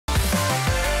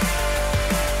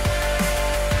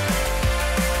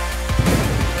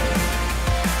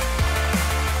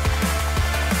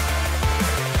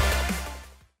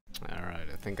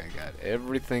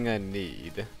everything I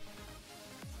need.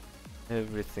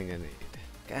 Everything I need.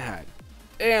 God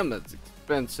damn, that's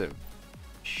expensive.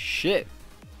 Shit.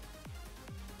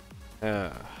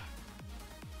 Well.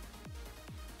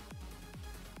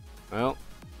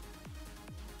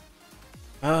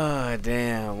 Ah,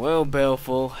 damn. Well,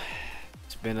 Baleful,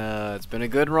 it's been a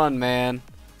good run, man.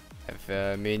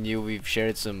 Me and you, we've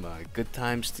shared some good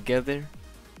times together.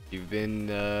 You've been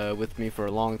with me for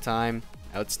a long time.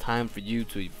 Now it's time for you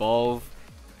to evolve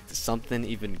to something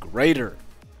even greater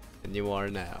than you are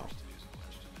now.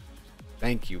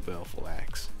 Thank you, Baleful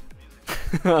Axe.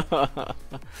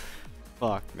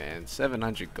 Fuck, man,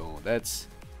 700 gold. That's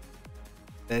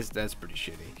pretty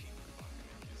shitty.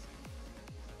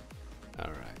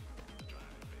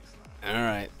 All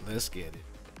right, let's get it.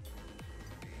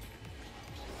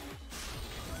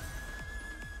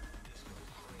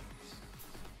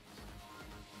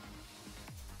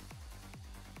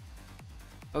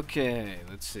 Okay,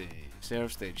 let's see.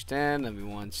 Seraph stage 10, then we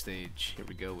want stage. Here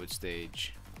we go with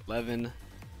stage 11.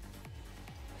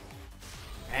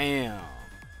 Damn,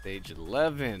 stage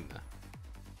 11.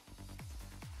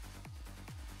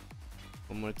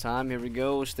 One more time, here we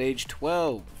go, stage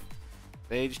 12.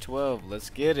 Stage 12, let's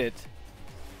get it.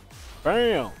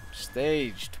 Bam!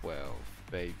 Stage 12,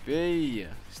 baby.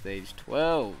 Stage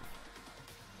 12.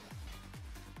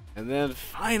 And then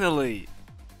finally,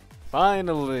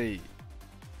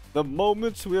 the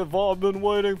moments we have all been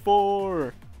waiting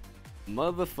for.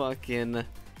 Motherfucking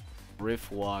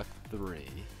Rift Walk 3.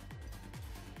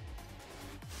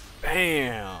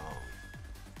 Bam!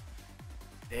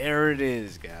 There it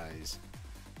is, guys.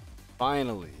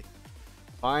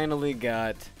 Finally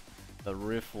got the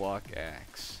Rift Walk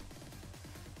axe.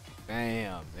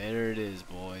 Bam! There it is,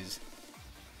 boys.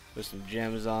 Put some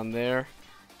gems on there.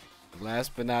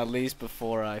 Last but not least,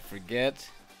 before I forget.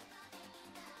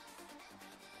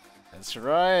 That's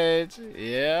right.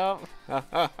 Yeah.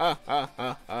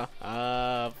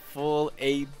 Full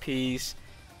 8-piece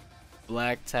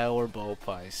Black Tower bow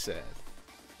pie set.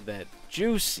 That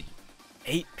juicy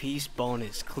 8-piece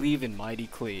bonus cleave and mighty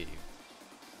cleave.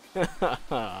 That's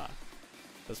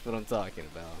what I'm talking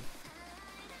about.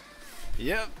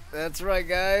 Yep, that's right,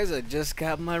 guys. I just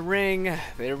got my ring.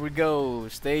 There we go.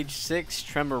 Stage 6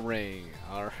 tremor ring.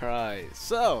 Alright,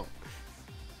 so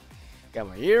got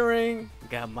my earring,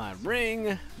 got my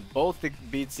ring, both the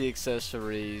BT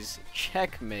accessories.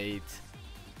 Checkmate.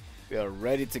 We are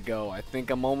ready to go. I think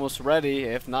I'm almost ready.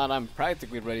 If not, I'm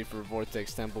practically ready for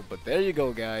Vortex Temple. But there you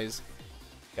go, guys.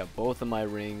 Got both of my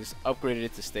rings. Upgraded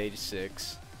it to stage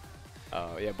 6.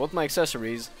 Yeah, both my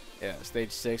accessories. Yeah,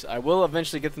 stage 6. I will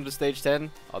eventually get them to stage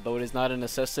 10. Although it is not a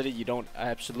necessity. You don't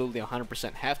absolutely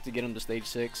 100% have to get them to stage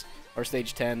 6 or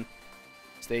stage 10.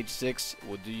 Stage 6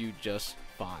 will do you just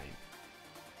fine.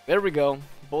 There we go.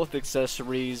 Both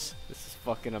accessories. This is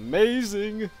fucking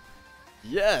amazing.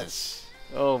 Yes.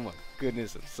 Oh my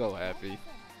goodness, I'm so happy.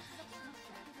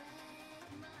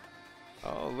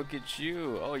 Oh, look at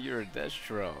you. Oh, you're a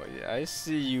Destro. Yeah, I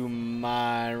see you,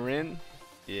 Myron.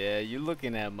 Yeah, you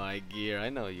looking at my gear. I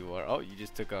know you are. Oh, you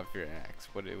just took off your axe.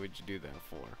 What would you do that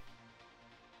for?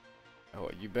 Oh,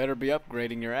 you better be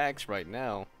upgrading your axe right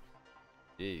now.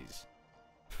 Jeez.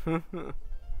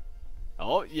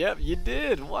 Oh, yep, you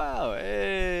did. Wow.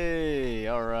 Hey.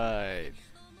 All right.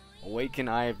 Awaken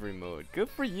Ivory mode. Good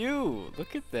for you.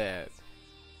 Look at that.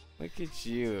 Look at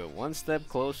you. One step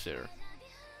closer.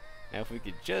 Now, if we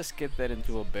could just get that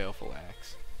into a Baleful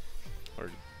Axe.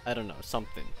 Or, I don't know,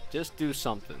 something. Just do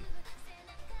something.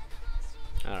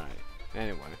 Alright.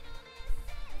 Anyway.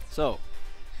 So,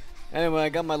 anyway, I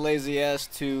got my lazy ass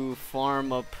to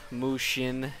farm up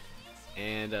Mushin.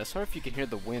 And, sorry if you can hear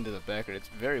the wind in the background. It's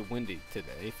very windy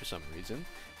today for some reason.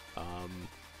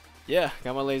 Yeah,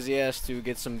 got my lazy ass to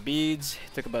get some beads.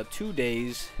 It took about 2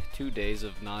 days. 2 days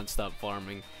of non-stop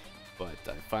farming. But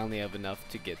I finally have enough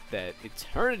to get that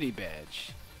Eternity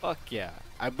badge. Fuck yeah.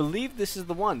 I believe this is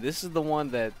the one. This is the one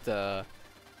that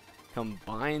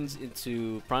combines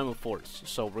into Primal Force.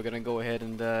 So we're gonna go ahead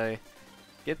and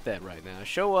get that right now.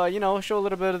 Show you know, show a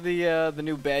little bit of the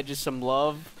new badges some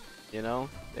love. You know,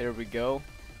 there we go.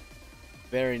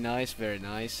 Very nice, very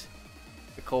nice.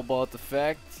 The Cobalt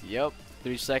effect. Yep,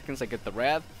 3 seconds. I get the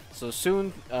Wrath. So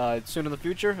soon in the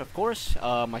future, of course,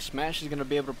 my Smash is gonna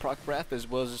be able to proc Wrath as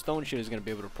well as the Stone Shield is gonna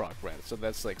be able to proc Wrath. So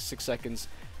that's like 6 seconds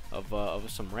of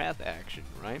some Wrath action,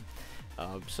 right?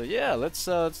 So yeah, let's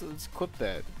equip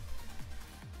that.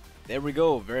 There we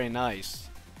go. Very nice.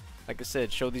 Like I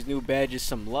said, show these new badges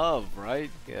some love, right?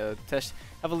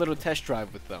 Have a little test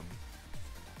drive with them.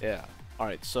 Yeah. All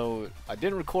right. So I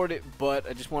didn't record it, but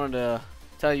I just wanted to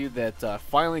tell you that I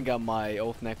finally got my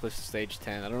oath necklace to stage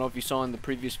 10. I don't know if you saw in the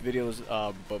previous videos,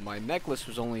 but my necklace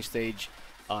was only stage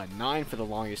 9 for the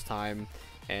longest time.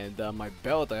 And my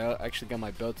belt, I actually got my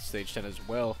belt to stage 10 as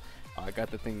well. I got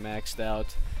the thing maxed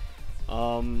out.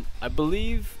 I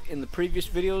believe in the previous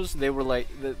videos they were like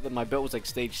my belt was like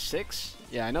stage 6.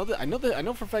 Yeah, I know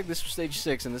for a fact this was stage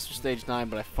 6 and this was stage 9,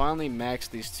 but I finally maxed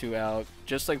these two out,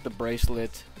 just like the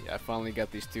bracelet. Yeah, I finally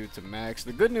got these two to max.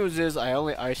 The good news is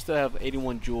I still have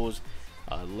 81 jewels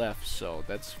left, so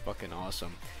that's fucking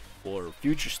awesome for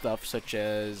future stuff, such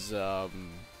as I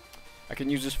can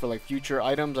use this for like future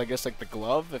items, I guess, like the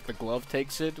glove, if the glove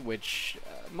takes it, which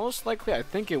most likely I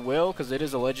think it will, because it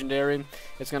is a legendary.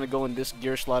 It's gonna go in this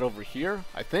gear slot over here,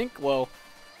 I think. Well,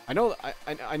 I know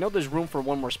there's room for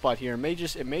one more spot here. It may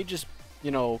just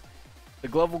you know, the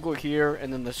glove will go here,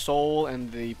 and then the soul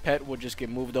and the pet will just get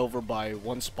moved over by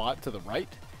one spot to the right.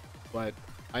 But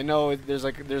I know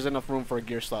there's enough room for a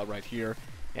gear slot right here,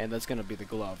 and that's gonna be the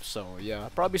glove. So yeah, I'll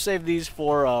probably save these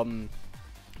for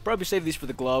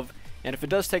the glove. And if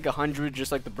it does take 100,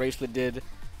 just like the bracelet did,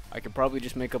 I could probably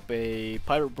just make up a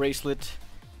pirate bracelet,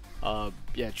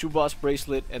 yeah, true boss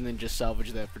bracelet, and then just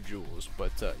salvage that for jewels.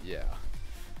 But yeah,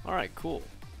 all right, cool.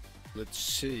 Let's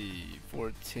see,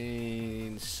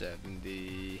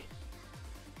 1470,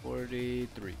 40,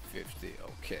 350.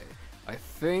 Okay, I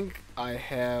think I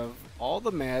have all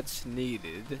the mats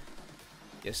needed.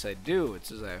 Yes, I do. It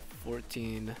says I have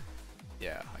 14.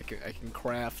 Yeah, I can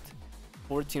craft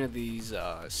 14 of these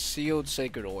sealed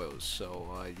sacred oils. So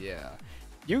yeah,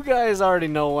 you guys already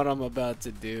know what I'm about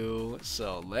to do,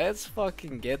 so let's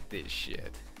fucking get this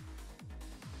shit.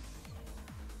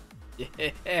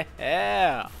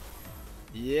 Yeah,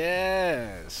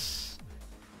 yes,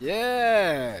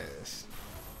 yes,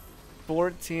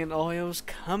 14 oils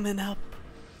coming up.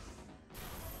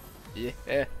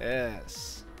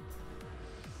 Yes.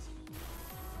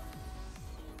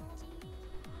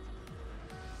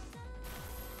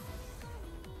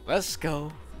 Let's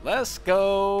go. Let's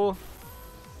go.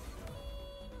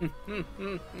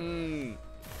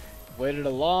 Waited a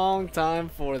long time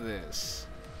for this.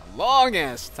 A long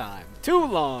ass time. Too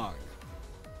long.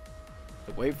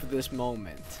 To wait for this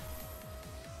moment.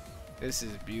 This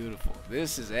is beautiful.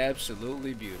 This is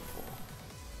absolutely beautiful.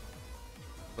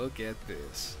 Look at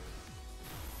this.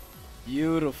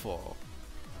 Beautiful.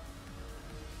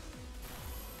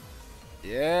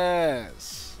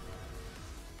 Yes.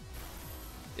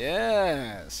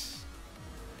 Yes.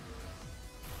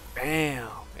 Bam.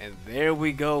 And there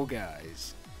we go,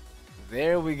 guys.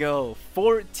 There we go.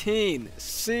 14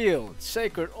 sealed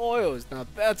sacred oils. Now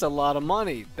that's a lot of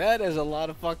money. That is a lot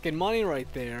of fucking money right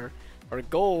there. Or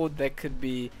gold that could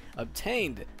be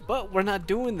obtained. But we're not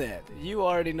doing that. You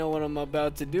already know what I'm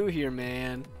about to do here,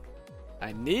 man.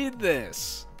 I need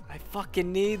this. I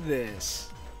fucking need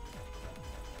this.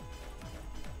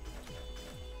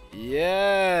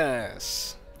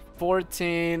 Yes.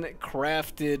 14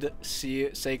 crafted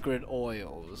sacred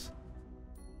oils.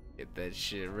 Get that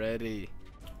shit ready.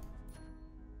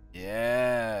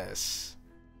 Yes.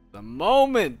 The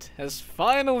moment has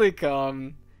finally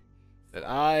come that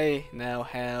I now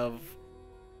have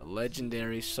a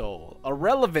legendary soul. A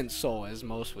relevant soul, as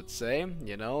most would say.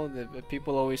 You know, the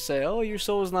people always say, oh, your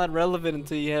soul is not relevant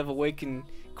until you have awakened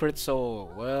crit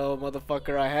soul. Well,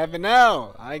 motherfucker, I have it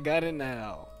now. I got it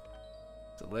now.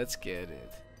 So let's get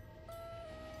it.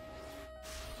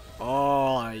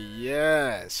 Oh,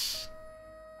 yes.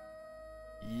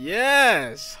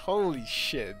 Yes. Holy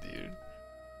shit, dude.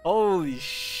 Holy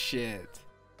shit.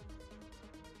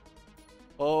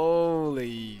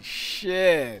 Holy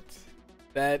shit.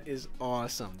 That is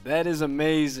awesome. That is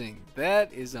amazing.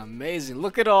 That is amazing.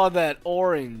 Look at all that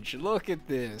orange. Look at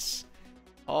this.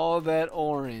 All that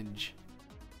orange.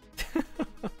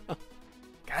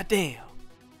 Goddamn.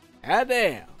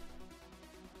 Goddamn.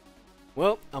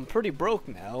 Well, I'm pretty broke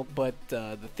now, but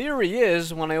the theory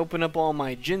is when I open up all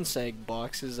my ginseng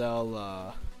boxes,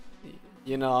 I'll,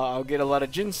 you know, I'll get a lot of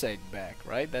ginseng back,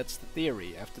 right? That's the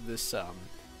theory after this,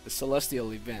 the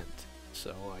celestial event.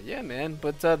 So, yeah, man.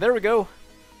 But there we go.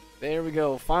 There we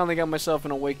go. Finally got myself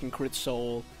an awakened crit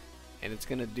soul, and it's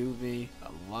gonna do me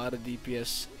a lot of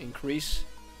DPS increase,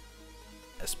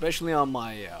 especially on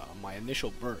my my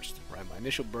initial burst. Right, my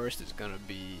initial burst is gonna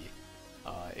be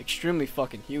extremely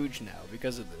fucking huge now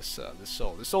because of this this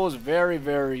soul. This soul is very,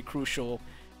 very crucial,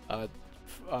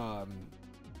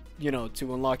 you know,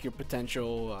 to unlock your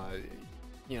potential,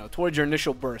 you know, towards your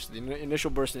initial burst, the initial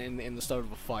burst in the start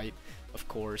of a fight, of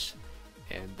course,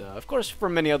 and of course for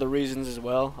many other reasons as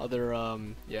well, other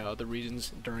yeah, other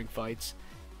reasons during fights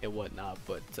and whatnot.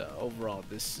 But overall,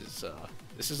 this is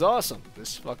awesome.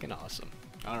 This is fucking awesome.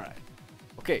 Alright.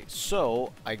 Okay,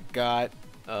 so I got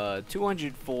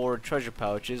 204 treasure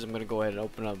pouches. I'm gonna go ahead and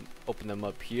open them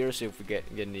up here, see if we get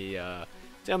any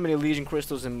see how many Legion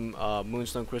crystals and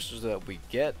Moonstone crystals that we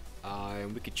get.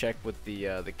 And we could check with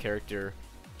the character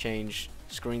change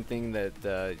screen thing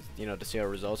that you know, to see our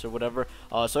results or whatever.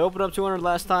 So I opened up 200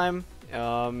 last time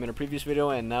in a previous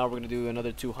video, and now we're gonna do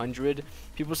another 200.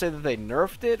 People say that they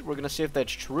nerfed it. We're gonna see if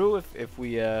that's true. If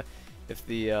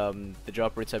the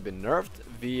drop rates have been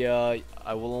nerfed.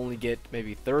 I will only get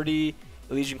maybe 30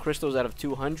 Elysian crystals out of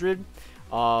 200.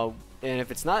 And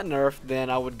if it's not nerfed, then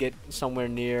I would get somewhere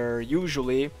near,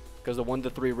 usually because the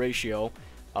 1-to-3 ratio,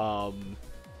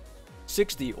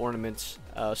 60 ornaments,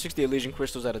 60 Elysian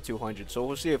crystals out of 200. So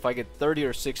we'll see if I get 30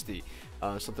 or 60,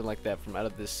 something like that, from out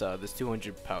of this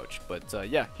 200 pouch. But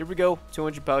yeah, here we go,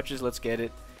 200 pouches. Let's get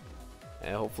it,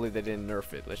 and hopefully they didn't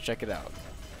nerf it. Let's check it out.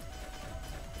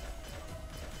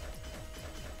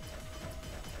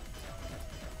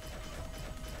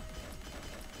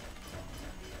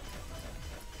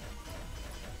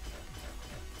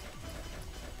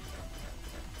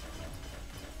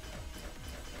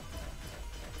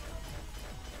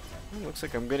 Looks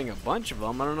like I'm getting a bunch of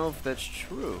them. I don't know if that's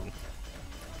true.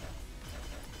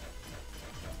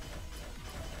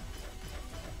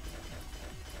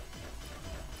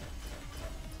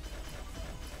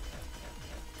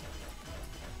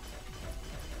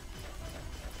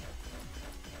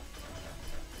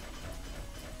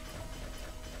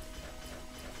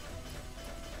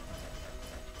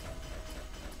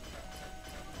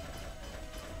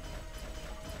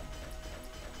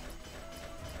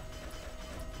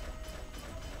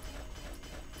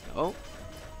 Oh.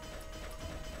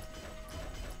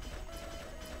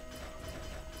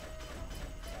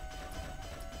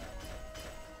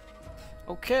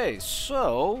 Okay,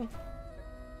 so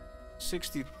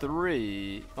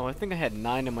 63. Oh, I think I had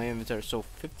 9 in my inventory, so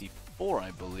 54,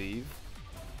 I believe.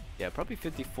 Yeah, probably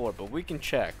 54, but we can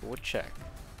check. We'll check.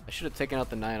 I should have taken out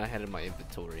the 9 I had in my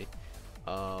inventory.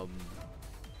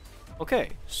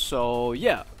 Okay, so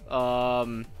yeah.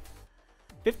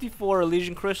 54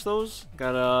 Elysian crystals.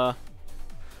 Got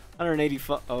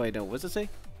 185. Oh wait, no. What's it say?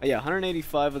 Oh, yeah,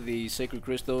 185 of the sacred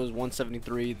crystals,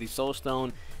 173 the soul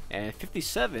stone, and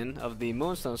 57 of the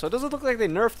moonstone. So it doesn't look like they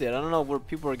nerfed it. I don't know where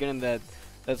people are getting that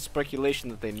speculation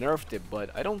that they nerfed it,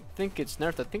 but I don't think it's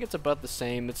nerfed. I think it's about the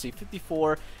same. Let's see,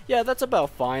 54. Yeah, that's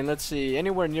about fine. Let's see,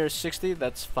 anywhere near 60,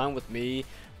 that's fine with me.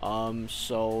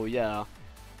 So yeah,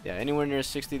 anywhere near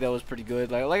 60, that was pretty good.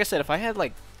 Like I said, if I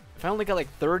only got like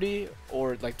 30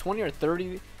 or like 20 or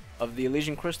 30 of the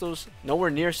Elysian crystals, nowhere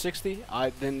near 60,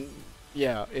 then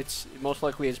yeah, it's most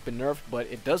likely it's been nerfed, but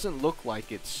it doesn't look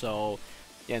like it. So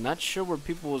yeah, not sure where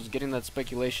people was getting that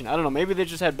speculation. I don't know, maybe they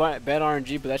just had bad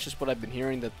RNG, but that's just what I've been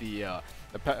hearing, that the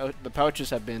pouches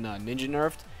have been ninja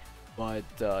nerfed.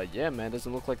 But yeah, man,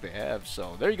 doesn't look like they have.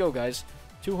 So there you go, guys,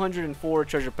 204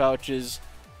 treasure pouches,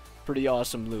 pretty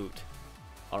awesome loot.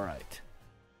 All right.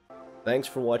 Thanks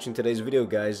for watching today's video,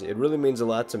 guys. It really means a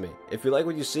lot to me. If you like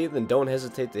what you see, then don't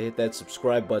hesitate to hit that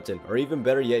subscribe button, or even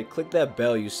better yet, click that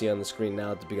bell you see on the screen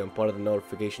now to become part of the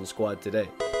notification squad today,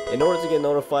 in order to get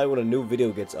notified when a new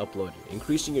video gets uploaded,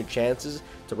 increasing your chances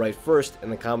to write first in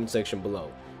the comment section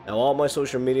below. Now, all my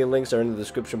social media links are in the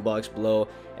description box below,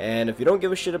 and if you don't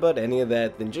give a shit about any of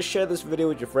that, then just share this video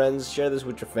with your friends, share this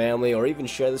with your family, or even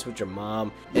share this with your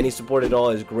mom. Any support at all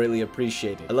is greatly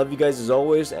appreciated. I love you guys as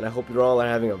always, and I hope you all are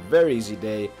having a very easy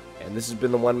day, and this has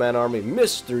been the One Man Army,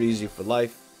 Mr. Easy for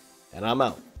Life, and I'm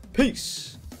out.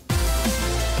 Peace!